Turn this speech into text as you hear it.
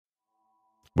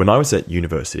When I was at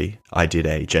university, I did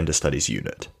a gender studies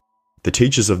unit. The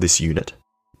teachers of this unit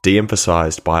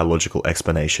de-emphasized biological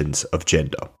explanations of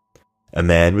gender. A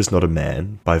man was not a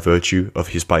man by virtue of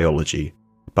his biology,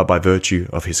 but by virtue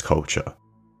of his culture.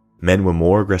 Men were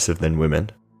more aggressive than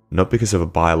women, not because of a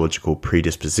biological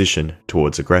predisposition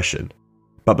towards aggression,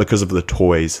 but because of the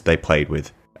toys they played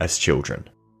with as children.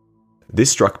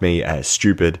 This struck me as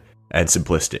stupid and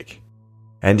simplistic.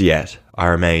 And yet, I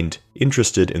remained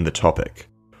interested in the topic.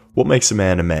 What makes a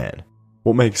man?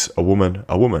 What makes a woman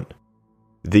a woman?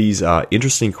 These are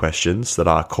interesting questions that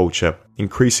our culture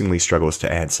increasingly struggles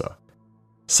to answer.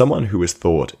 Someone who has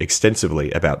thought extensively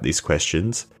about these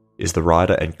questions is the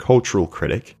writer and cultural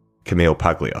critic Camille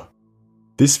Paglia.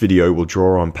 This video will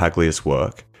draw on Paglia's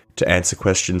work to answer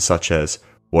questions such as,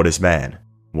 what is man?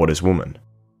 What is woman?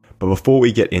 But before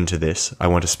we get into this, I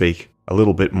want to speak a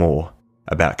little bit more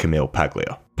about Camille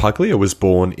Paglia. Paglia was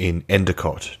born in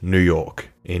Endicott, New York,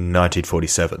 in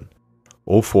 1947.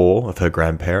 All four of her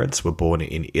grandparents were born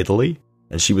in Italy,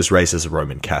 and she was raised as a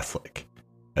Roman Catholic.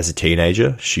 As a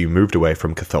teenager, she moved away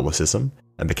from Catholicism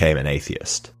and became an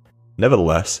atheist.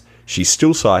 Nevertheless, she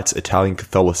still cites Italian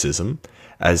Catholicism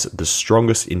as the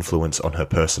strongest influence on her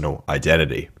personal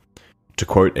identity. To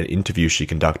quote an interview she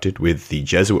conducted with the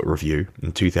Jesuit Review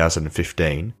in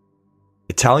 2015,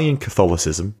 "Italian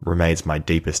Catholicism remains my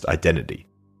deepest identity,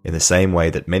 in the same way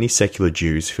that many secular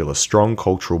Jews feel a strong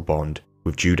cultural bond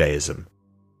with Judaism.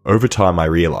 Over time I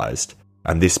realized,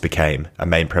 and this became a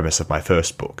main premise of my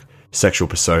first book, Sexual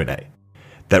Personae,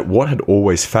 that what had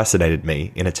always fascinated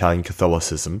me in Italian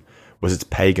Catholicism was its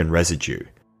pagan residue.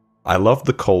 I loved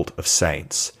the cult of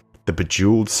saints, the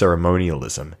bejeweled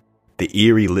ceremonialism, the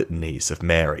eerie litanies of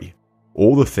Mary,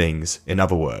 all the things, in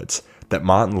other words, that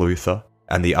Martin Luther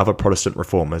and the other Protestant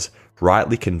reformers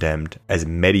rightly condemned as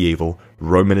medieval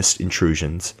Romanist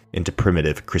intrusions into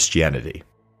primitive Christianity."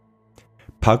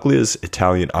 Paglia's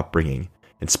Italian upbringing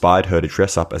inspired her to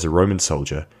dress up as a Roman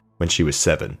soldier when she was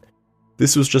 7.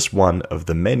 This was just one of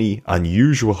the many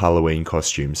unusual Halloween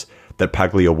costumes that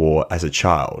Paglia wore as a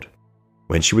child.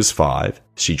 When she was 5,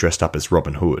 she dressed up as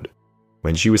Robin Hood.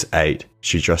 When she was 8,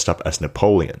 she dressed up as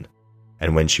Napoleon.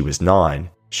 And when she was 9,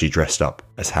 she dressed up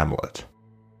as Hamlet.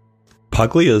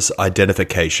 Paglia's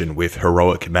identification with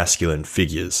heroic masculine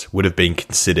figures would have been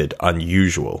considered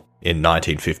unusual in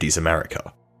 1950s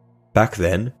America. Back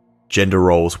then, gender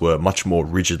roles were much more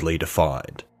rigidly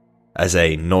defined. As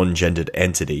a non-gendered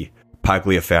entity,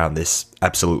 Paglia found this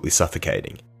absolutely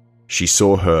suffocating. She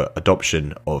saw her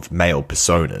adoption of male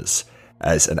personas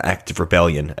as an act of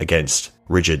rebellion against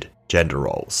rigid gender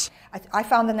roles. I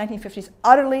found the 1950s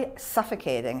utterly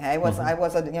suffocating. I was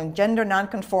a gender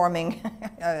non-conforming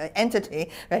entity,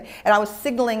 right? And I was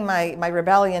signaling my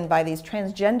rebellion by these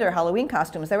transgender Halloween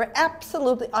costumes. They were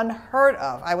absolutely unheard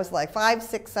of. I was like 5,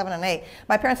 6, 7, and 8.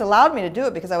 My parents allowed me to do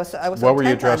it because I was What were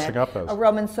you dressing up as? A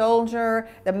Roman soldier,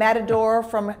 the matador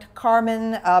from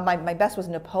Carmen. My best was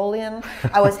Napoleon.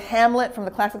 I was Hamlet from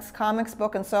the Classics Comics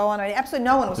book and so on. I mean, absolutely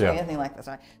no one was doing anything like this.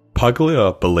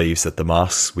 Paglia believes that the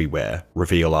masks we wear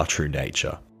reveal our true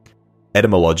nature.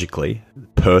 Etymologically,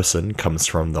 person comes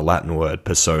from the Latin word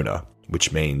persona,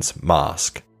 which means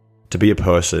mask. To be a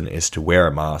person is to wear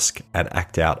a mask and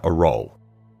act out a role.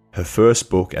 Her first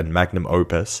book and magnum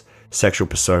opus, Sexual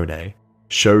Personae,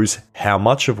 shows how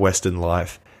much of Western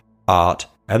life, art,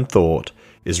 and thought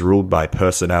is ruled by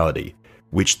personality,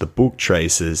 which the book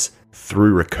traces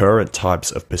through recurrent types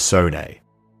of personae,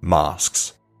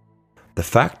 masks. The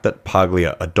fact that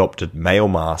Paglia adopted male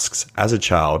masks as a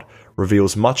child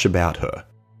reveals much about her.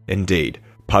 Indeed,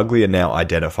 Paglia now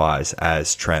identifies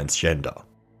as transgender.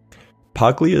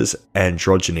 Paglia's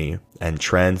androgyny and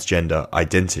transgender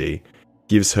identity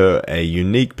gives her a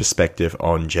unique perspective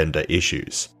on gender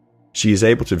issues. She is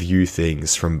able to view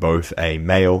things from both a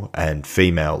male and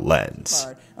female lens.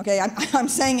 Okay, I'm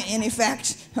saying in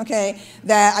effect, okay,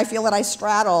 that I feel that I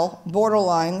straddle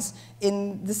borderlines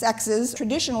in the sexes.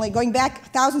 Traditionally, going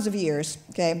back thousands of years,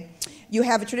 okay, you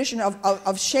have a tradition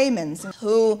of shamans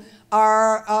who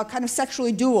are kind of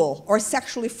sexually dual or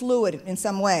sexually fluid in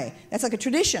some way. That's like a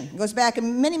tradition. It goes back,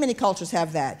 and many cultures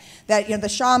have that. That the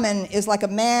shaman is like a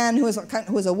man who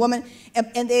is a woman,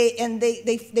 and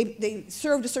they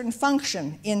served a certain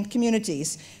function in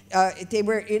communities. They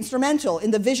were instrumental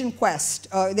in the vision quest.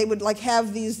 They would like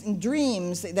have these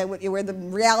dreams where the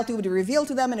reality would be revealed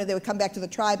to them, and they would come back to the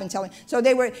tribe and tell them. So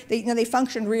they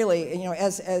functioned really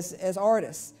as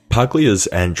artists. Paglia's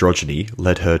androgyny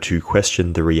led her to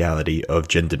question the reality of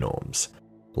gender norms.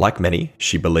 Like many,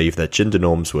 she believed that gender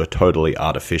norms were totally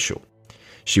artificial.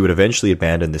 She would eventually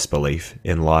abandon this belief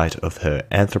in light of her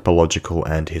anthropological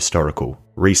and historical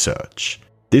research.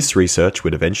 This research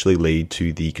would eventually lead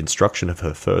to the construction of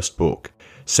her first book,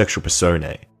 Sexual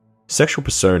Personae. Sexual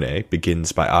Personae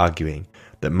begins by arguing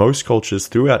that most cultures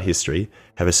throughout history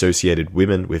have associated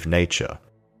women with nature.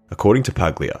 According to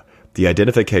Paglia, the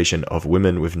identification of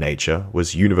women with nature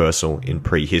was universal in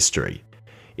prehistory.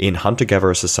 In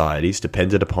hunter-gatherer societies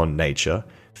dependent upon nature,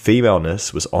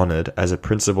 femaleness was honoured as a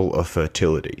principle of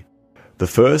fertility. The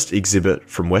first exhibit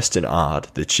from Western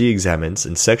art that she examines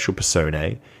in Sexual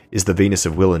Personae is the Venus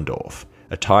of Willendorf,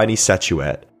 a tiny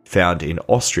statuette found in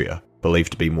Austria,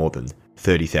 believed to be more than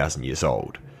 30,000 years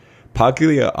old.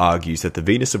 Paglia argues that the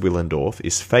Venus of Willendorf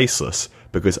is faceless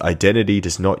because identity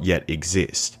does not yet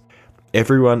exist.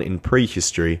 Everyone in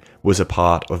prehistory was a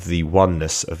part of the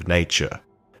oneness of nature.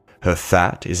 Her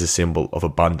fat is a symbol of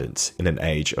abundance in an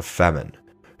age of famine.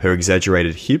 Her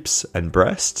exaggerated hips and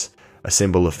breasts, a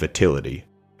symbol of fertility.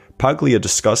 Paglia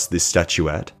discussed this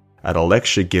statuette at a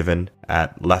lecture given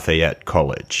at Lafayette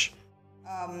College.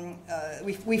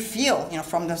 We feel,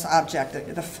 from this object,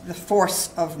 the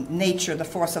force of nature, the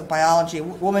force of biology.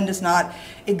 Woman does not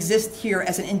exist here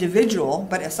as an individual,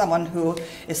 but as someone who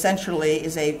essentially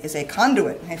is a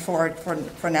conduit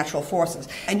for natural forces.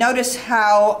 I notice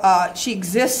how she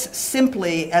exists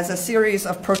simply as a series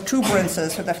of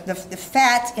protuberances. So the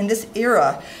fat in this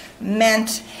era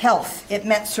meant health. It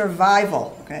meant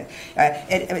survival. Okay?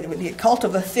 The cult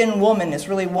of the thin woman is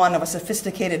really one of a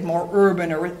sophisticated, more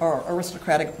urban or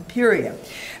aristocratic period.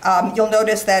 You'll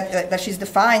notice that she's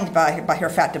defined by her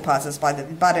fat deposits, by the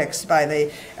buttocks, by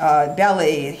the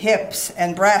belly, hips,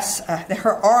 and breasts.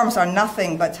 Her arms are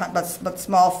nothing but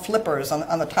small flippers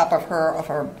on the top of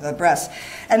her breasts.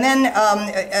 And then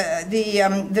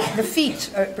the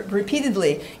feet,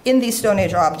 repeatedly in these Stone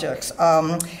Age objects,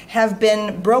 have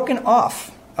been broken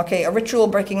off. Okay, a ritual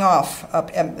breaking off.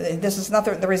 This is not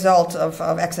the result of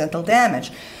accidental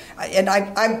damage. And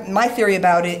my theory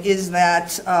about it is that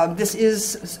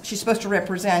she's supposed to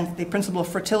represent the principle of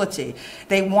fertility.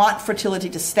 They want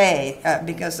fertility to stay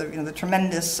because of the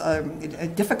tremendous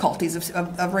difficulties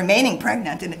of remaining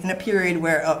pregnant in a period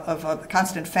of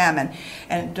constant famine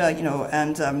and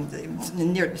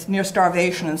near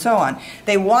starvation and so on.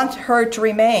 They want her to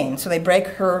remain, so they break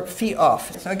her feet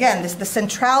off. So again, the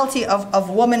centrality of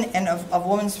woman and of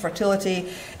woman's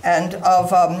fertility and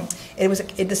of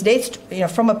this dates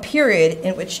from a period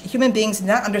in which human beings did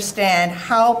not understand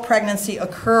how pregnancy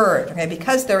occurred. Okay,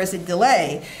 because there is a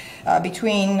delay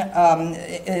between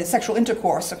sexual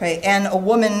intercourse, and a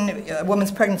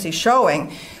woman's pregnancy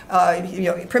showing.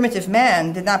 Primitive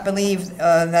man did not believe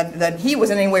that he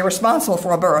was in any way responsible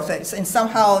for a birth, and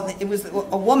somehow it was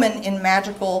a woman in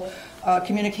magical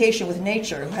communication with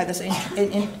nature who had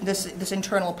this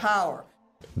internal power.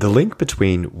 The link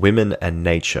between women and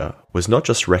nature was not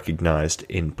just recognized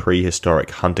in prehistoric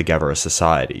hunter-gatherer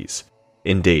societies.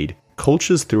 Indeed,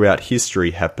 cultures throughout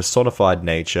history have personified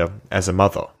nature as a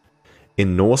mother.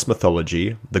 In Norse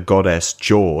mythology, the goddess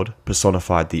Jord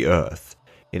personified the earth.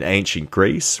 In ancient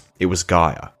Greece, it was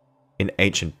Gaia. In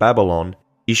ancient Babylon,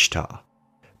 Ishtar.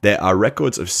 There are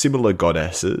records of similar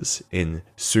goddesses in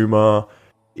Sumer,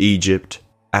 Egypt,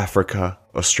 Africa,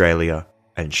 Australia,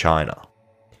 and China.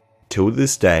 Till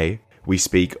this day, we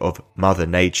speak of Mother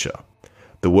Nature.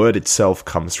 The word itself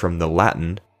comes from the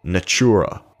Latin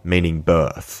natura, meaning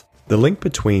birth. The link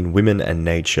between women and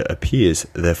nature appears,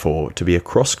 therefore, to be a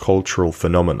cross-cultural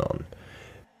phenomenon.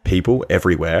 People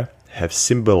everywhere have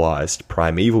symbolized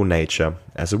primeval nature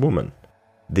as a woman.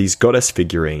 These goddess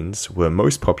figurines were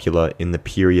most popular in the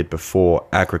period before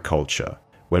agriculture,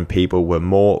 when people were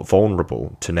more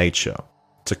vulnerable to nature.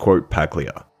 To quote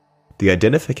Paglia, "The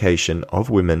identification of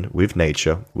women with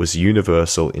nature was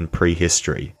universal in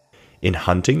prehistory. In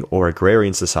hunting or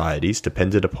agrarian societies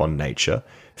dependent upon nature,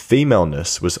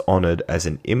 femaleness was honoured as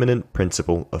an imminent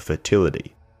principle of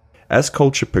fertility. As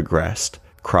culture progressed,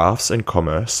 crafts and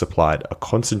commerce supplied a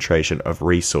concentration of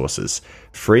resources,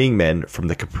 freeing men from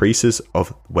the caprices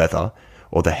of weather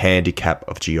or the handicap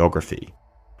of geography.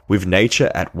 With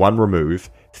nature at one remove,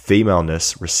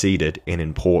 femaleness receded in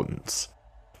importance."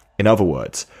 In other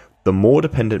words, the more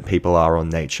dependent people are on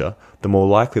nature, the more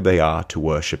likely they are to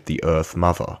worship the Earth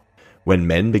Mother. When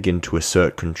men begin to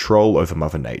assert control over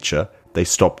Mother Nature, they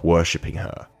stop worshipping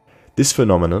her. This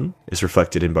phenomenon is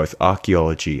reflected in both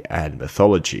archaeology and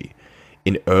mythology.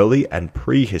 In early and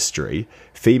prehistory,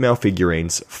 female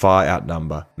figurines far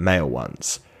outnumber male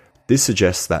ones. This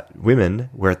suggests that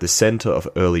women were at the center of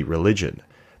early religion,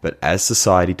 but as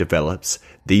society develops,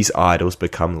 these idols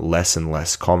become less and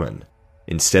less common.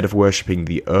 Instead of worshipping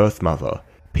the Earth Mother,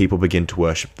 people begin to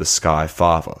worship the Sky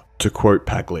Father. To quote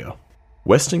Paglia,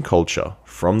 "Western culture,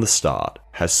 from the start,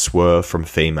 has swerved from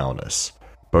femaleness.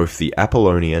 Both the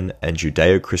Apollonian and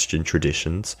Judeo-Christian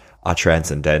traditions are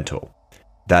transcendental.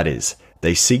 That is,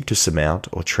 they seek to surmount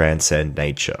or transcend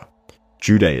nature.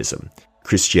 Judaism,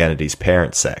 Christianity's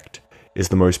parent sect, is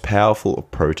the most powerful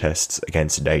of protests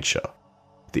against nature.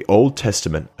 The Old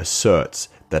Testament asserts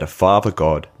that a father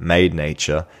God made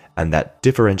nature and that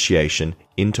differentiation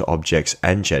into objects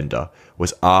and gender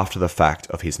was after the fact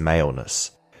of his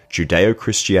maleness.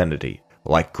 Judeo-Christianity,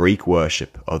 like Greek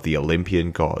worship of the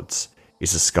Olympian gods,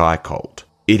 is a sky cult.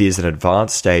 It is an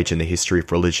advanced stage in the history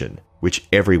of religion, which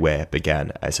everywhere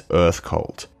began as earth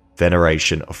cult,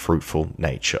 veneration of fruitful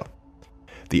nature.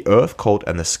 The earth cult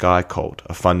and the sky cult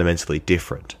are fundamentally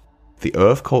different. The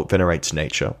earth cult venerates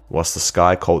nature, whilst the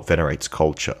sky cult venerates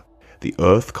culture. The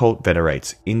earth cult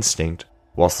venerates instinct,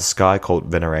 whilst the sky cult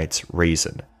venerates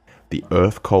reason. The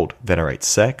earth cult venerates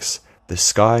sex, the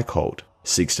sky cult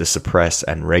seeks to suppress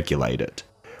and regulate it.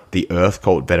 The earth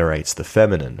cult venerates the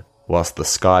feminine, whilst the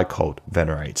sky cult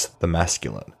venerates the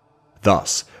masculine.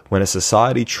 Thus, when a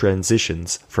society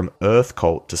transitions from earth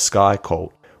cult to sky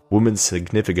cult, woman's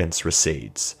significance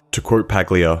recedes. To quote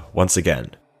Paglia once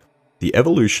again, the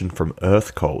evolution from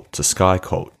earth cult to sky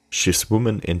cult shifts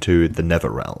woman into the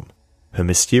nether realm. Her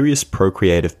mysterious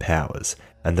procreative powers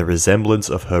and the resemblance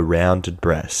of her rounded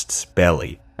breasts,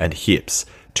 belly, and hips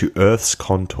to Earth's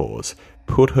contours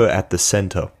put her at the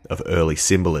center of early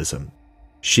symbolism.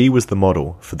 She was the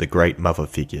model for the great mother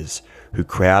figures who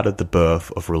crowded the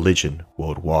birth of religion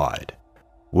worldwide.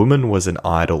 Woman was an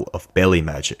idol of belly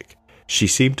magic. She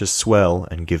seemed to swell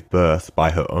and give birth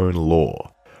by her own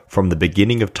law. From the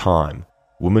beginning of time,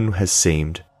 woman has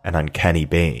seemed an uncanny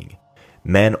being.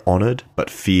 Man honoured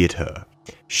but feared her.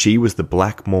 She was the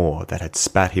black maw that had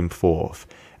spat him forth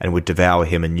and would devour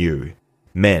him anew.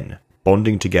 Men,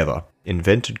 bonding together,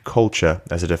 invented culture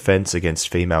as a defence against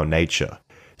female nature.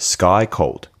 Sky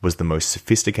cult was the most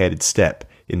sophisticated step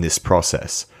in this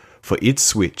process, for its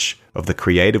switch of the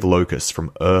creative locus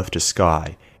from earth to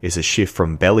sky is a shift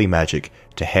from belly magic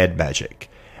to head magic,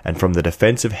 and from the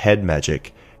defensive head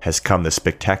magic has come the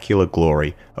spectacular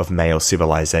glory of male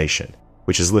civilization,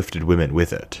 which has lifted women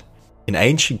with it. In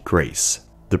ancient Greece,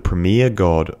 the premier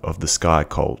god of the sky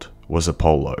cult was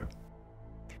Apollo.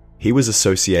 He was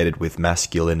associated with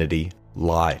masculinity,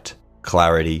 light,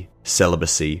 clarity,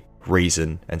 celibacy,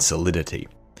 reason, and solidity.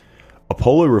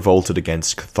 Apollo revolted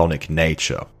against chthonic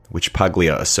nature, which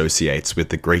Paglia associates with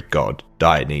the Greek god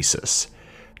Dionysus.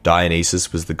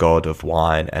 Dionysus was the god of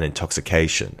wine and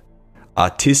intoxication.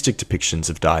 Artistic depictions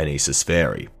of Dionysus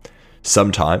vary.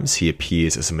 Sometimes he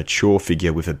appears as a mature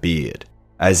figure with a beard,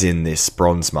 as in this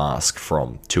bronze mask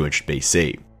from 200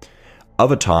 BC.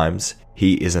 Other times,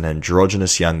 he is an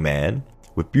androgynous young man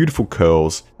with beautiful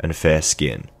curls and fair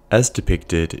skin, as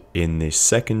depicted in the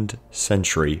 2nd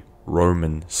century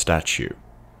Roman statue.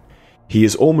 He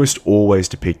is almost always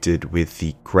depicted with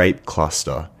the grape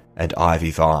cluster and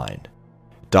ivy vine.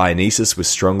 Dionysus was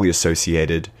strongly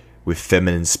associated with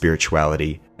feminine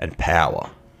spirituality and power.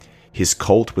 His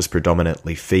cult was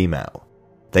predominantly female.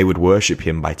 They would worship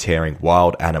him by tearing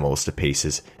wild animals to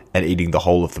pieces and eating the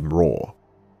whole of them raw.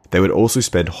 They would also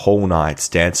spend whole nights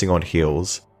dancing on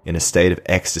hills in a state of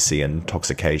ecstasy and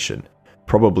intoxication,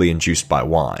 probably induced by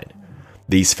wine.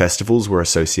 These festivals were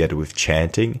associated with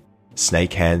chanting,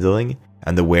 snake handling,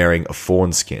 and the wearing of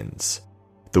fawn skins.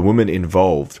 The women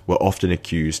involved were often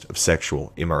accused of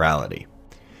sexual immorality.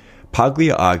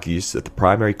 Paglia argues that the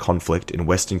primary conflict in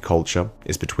Western culture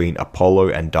is between Apollo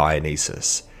and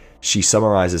Dionysus. She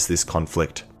summarizes this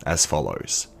conflict as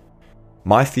follows.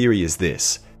 My theory is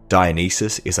this: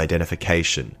 Dionysus is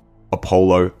identification,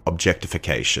 Apollo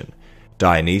objectification.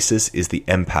 Dionysus is the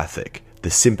empathic, the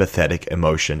sympathetic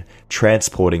emotion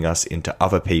transporting us into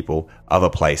other people, other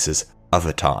places,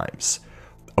 other times.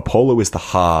 Apollo is the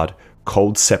hard,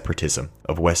 cold separatism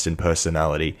of Western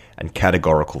personality and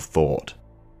categorical thought.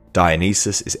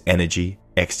 Dionysus is energy,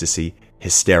 ecstasy,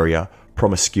 hysteria,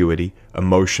 promiscuity,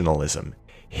 emotionalism,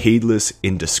 heedless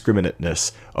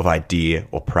indiscriminateness of idea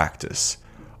or practice.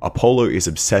 Apollo is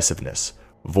obsessiveness,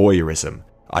 voyeurism,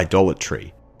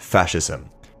 idolatry, fascism,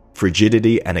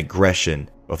 frigidity and aggression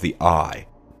of the eye,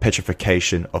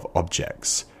 petrification of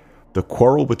objects. The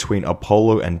quarrel between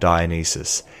Apollo and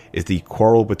Dionysus is the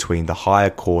quarrel between the higher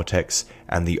cortex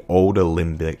and the older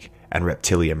limbic and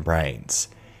reptilian brains.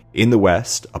 In the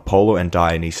West, Apollo and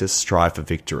Dionysus strive for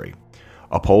victory.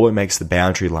 Apollo makes the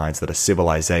boundary lines that are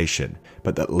civilization,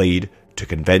 but that lead to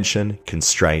convention,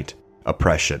 constraint,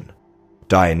 oppression.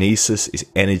 Dionysus is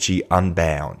energy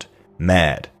unbound,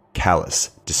 mad,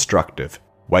 callous, destructive,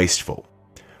 wasteful.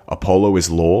 Apollo is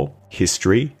law,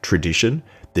 history, tradition,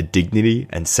 the dignity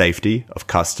and safety of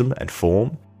custom and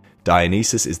form.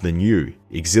 Dionysus is the new,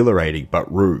 exhilarating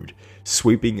but rude,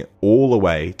 sweeping all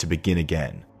away to begin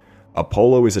again.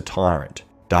 Apollo is a tyrant,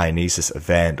 Dionysus a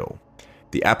vandal.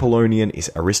 The Apollonian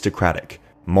is aristocratic,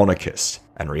 monarchist,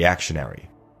 and reactionary.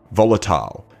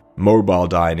 Volatile, mobile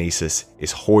Dionysus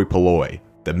is hoi polloi,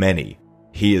 the many.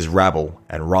 He is rabble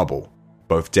and rubble,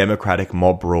 both democratic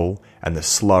mob rule and the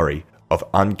slurry of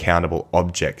uncountable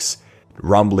objects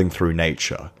rumbling through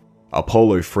nature.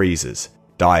 Apollo freezes,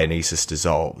 Dionysus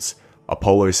dissolves.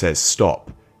 Apollo says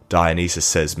stop, Dionysus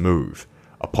says move.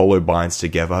 Apollo binds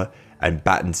together and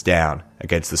battens down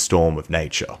against the storm of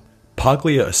nature.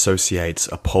 Paglia associates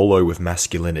Apollo with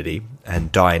masculinity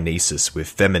and Dionysus with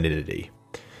femininity.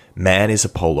 Man is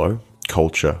Apollo,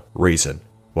 culture, reason,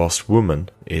 whilst woman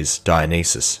is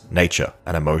Dionysus, nature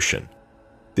and emotion.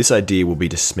 This idea will be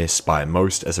dismissed by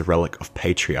most as a relic of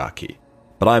patriarchy,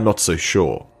 but I am not so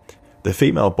sure. The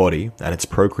female body and its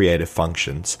procreative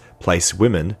functions place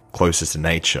women closest to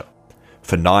nature.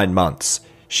 For 9 months,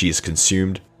 she is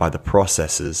consumed by the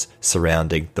processes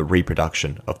surrounding the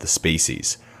reproduction of the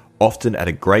species, often at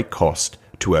a great cost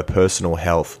to her personal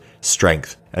health,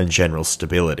 strength, and general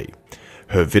stability.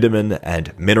 Her vitamin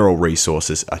and mineral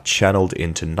resources are channeled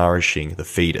into nourishing the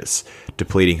fetus,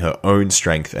 depleting her own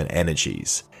strength and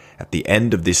energies. At the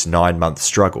end of this 9-month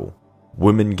struggle,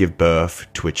 women give birth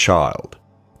to a child.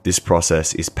 This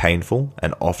process is painful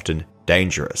and often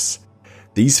dangerous.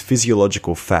 These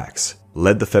physiological facts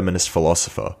led the feminist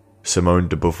philosopher Simone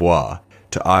de Beauvoir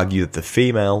to argue that the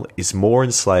female is more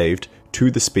enslaved to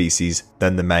the species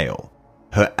than the male.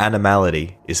 Her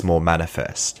animality is more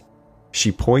manifest.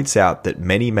 She points out that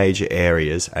many major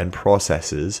areas and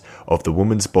processes of the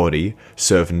woman's body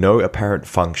serve no apparent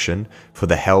function for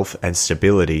the health and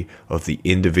stability of the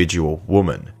individual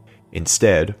woman.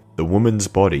 Instead, the woman's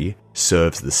body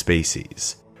serves the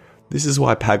species. This is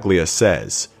why Paglia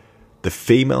says, the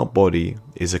female body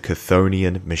is a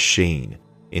Chthonian machine,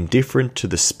 indifferent to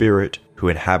the spirit who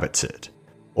inhabits it.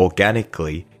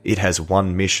 Organically, it has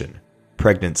one mission,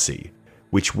 pregnancy,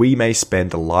 which we may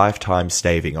spend a lifetime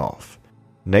staving off.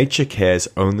 Nature cares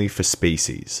only for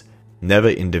species, never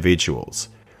individuals.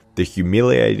 The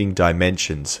humiliating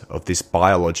dimensions of this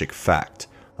biologic fact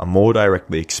are more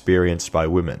directly experienced by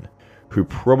women, who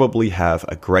probably have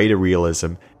a greater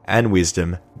realism and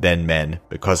wisdom than men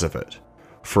because of it.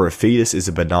 For a fetus is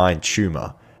a benign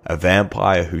tumor, a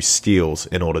vampire who steals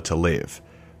in order to live.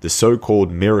 The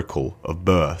so-called miracle of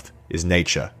birth is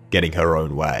nature getting her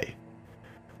own way.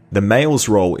 The male's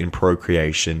role in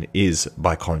procreation is,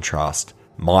 by contrast,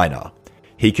 minor.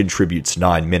 He contributes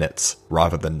 9 minutes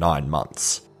rather than 9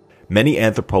 months. Many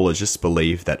anthropologists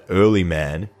believe that early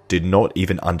man did not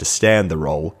even understand the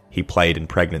role he played in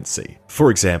pregnancy. For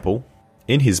example,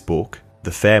 in his book,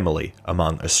 The Family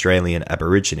Among Australian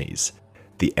Aborigines,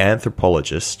 the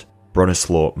anthropologist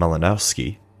Bronislaw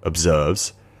Malinowski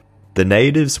observes, the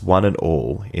natives one and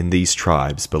all in these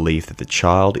tribes believe that the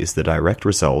child is the direct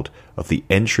result of the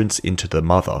entrance into the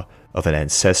mother of an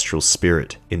ancestral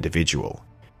spirit individual.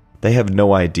 They have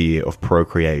no idea of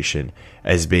procreation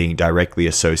as being directly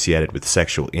associated with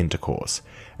sexual intercourse,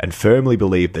 and firmly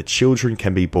believe that children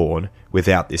can be born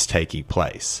without this taking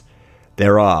place.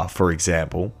 There are, for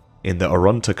example, in the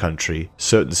Oronta country,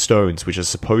 certain stones which are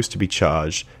supposed to be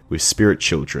charged with spirit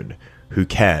children, who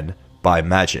can, by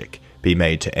magic, be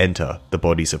made to enter the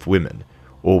bodies of women,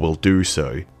 or will do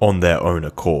so on their own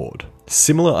accord.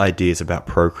 Similar ideas about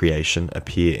procreation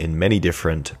appear in many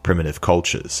different primitive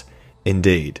cultures.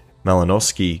 Indeed,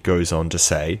 Malinowski goes on to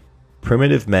say,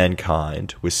 primitive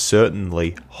mankind was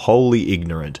certainly wholly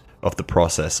ignorant of the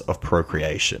process of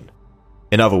procreation.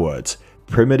 In other words,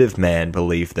 primitive man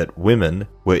believed that women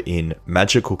were in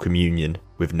magical communion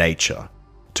with nature.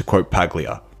 To quote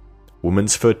Paglia,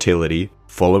 woman's fertility,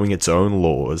 following its own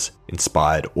laws,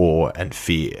 inspired awe and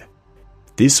fear.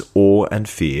 This awe and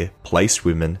fear placed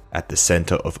women at the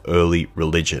center of early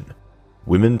religion.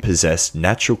 Women possessed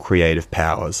natural creative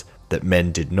powers that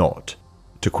men did not.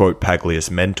 To quote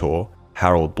Paglia's mentor,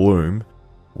 Harold Bloom,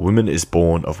 woman is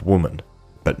born of woman,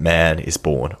 but man is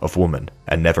born of woman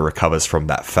and never recovers from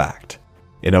that fact.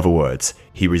 In other words,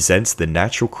 he resents the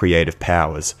natural creative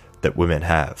powers that women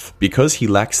have. Because he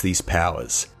lacks these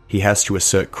powers, he has to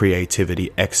assert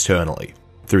creativity externally,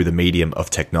 through the medium of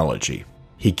technology.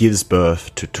 He gives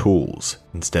birth to tools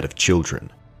instead of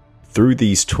children. Through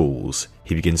these tools,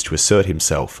 he begins to assert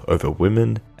himself over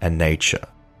women and nature.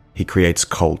 He creates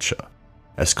culture.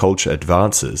 As culture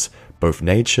advances, both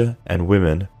nature and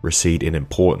women recede in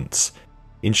importance.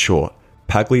 In short,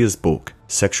 Paglia's book,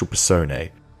 Sexual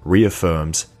Personae,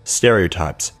 reaffirms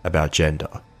stereotypes about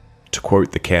gender. To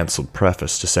quote the cancelled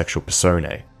preface to Sexual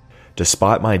Personae,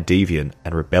 Despite my deviant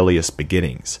and rebellious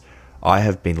beginnings, I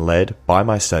have been led by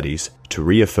my studies to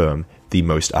reaffirm the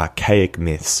most archaic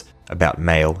myths about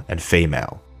male and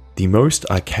female. The most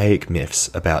archaic myths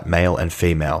about male and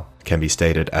female can be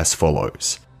stated as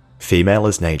follows. Female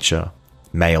is nature,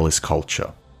 male is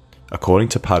culture. According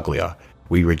to Paglia,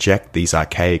 we reject these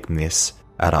archaic myths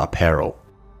at our peril.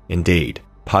 Indeed,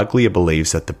 Paglia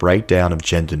believes that the breakdown of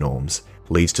gender norms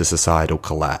leads to societal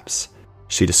collapse.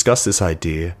 She discussed this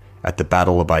idea at the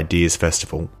Battle of Ideas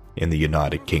Festival in the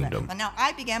United Kingdom. Now,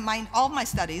 I began all of my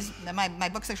studies, my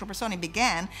book Sexual Personae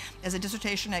began as a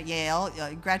dissertation at Yale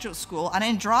graduate school on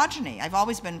androgyny. I've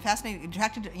always been fascinated,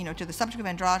 attracted to the subject of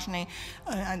androgyny,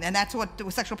 and that's what the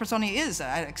Sexual Personae is.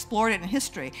 I explored it in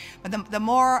history. But the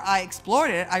more I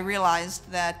explored it, I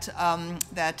realized that,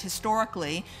 that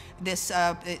historically,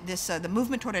 the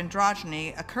movement toward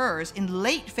androgyny occurs in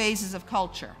late phases of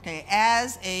culture, okay,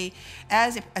 as a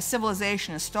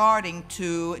civilization is starting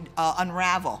to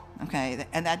unravel, okay,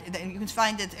 and that you can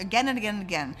find it again and again and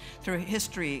again through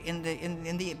history in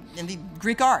the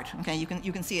Greek art, okay, you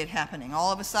can see it happening.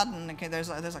 All of a sudden, okay, there's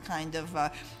a kind of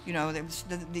there's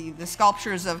the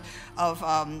sculptures of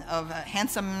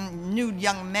handsome nude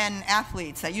young men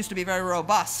athletes that used to be very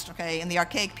robust, okay, in the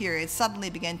archaic period suddenly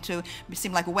began to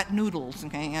seem like wet noodles,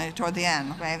 okay, toward the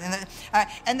end, okay,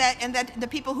 and that the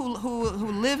people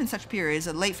who live in such periods,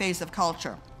 a late phase of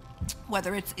culture,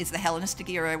 whether it's the Hellenistic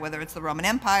era, whether it's the Roman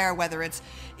Empire, whether it's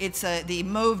the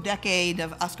Mauve decade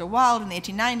of Oscar Wilde in the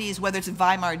 1890s, whether it's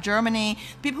Weimar Germany,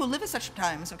 people who live at such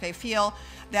times, okay, feel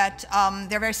that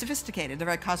they're very sophisticated, they're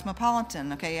very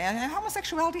cosmopolitan, okay, and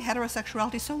homosexuality,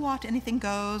 heterosexuality, so what, anything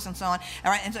goes, and so on,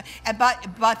 all right, and so, but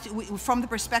from the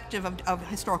perspective of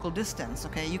historical distance,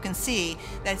 okay, you can see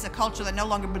that it's a culture that no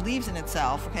longer believes in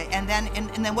itself, okay, and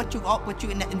then what you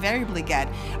invariably get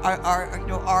are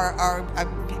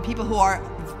people who are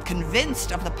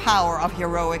convinced of the power of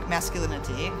heroic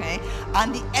masculinity, okay,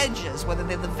 on the edges, whether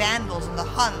they're the Vandals and the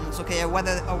Huns, okay, or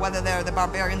whether they're the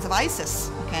barbarians of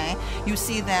ISIS, okay, you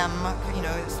see them,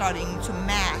 starting to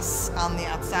mass on the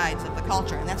outsides of the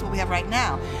culture, and that's what we have right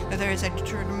now. That there is a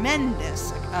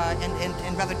tremendous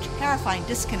and rather terrifying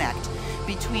disconnect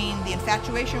between the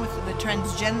infatuation with the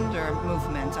transgender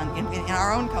movement in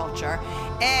our own culture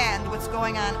and what's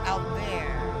going on out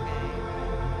there.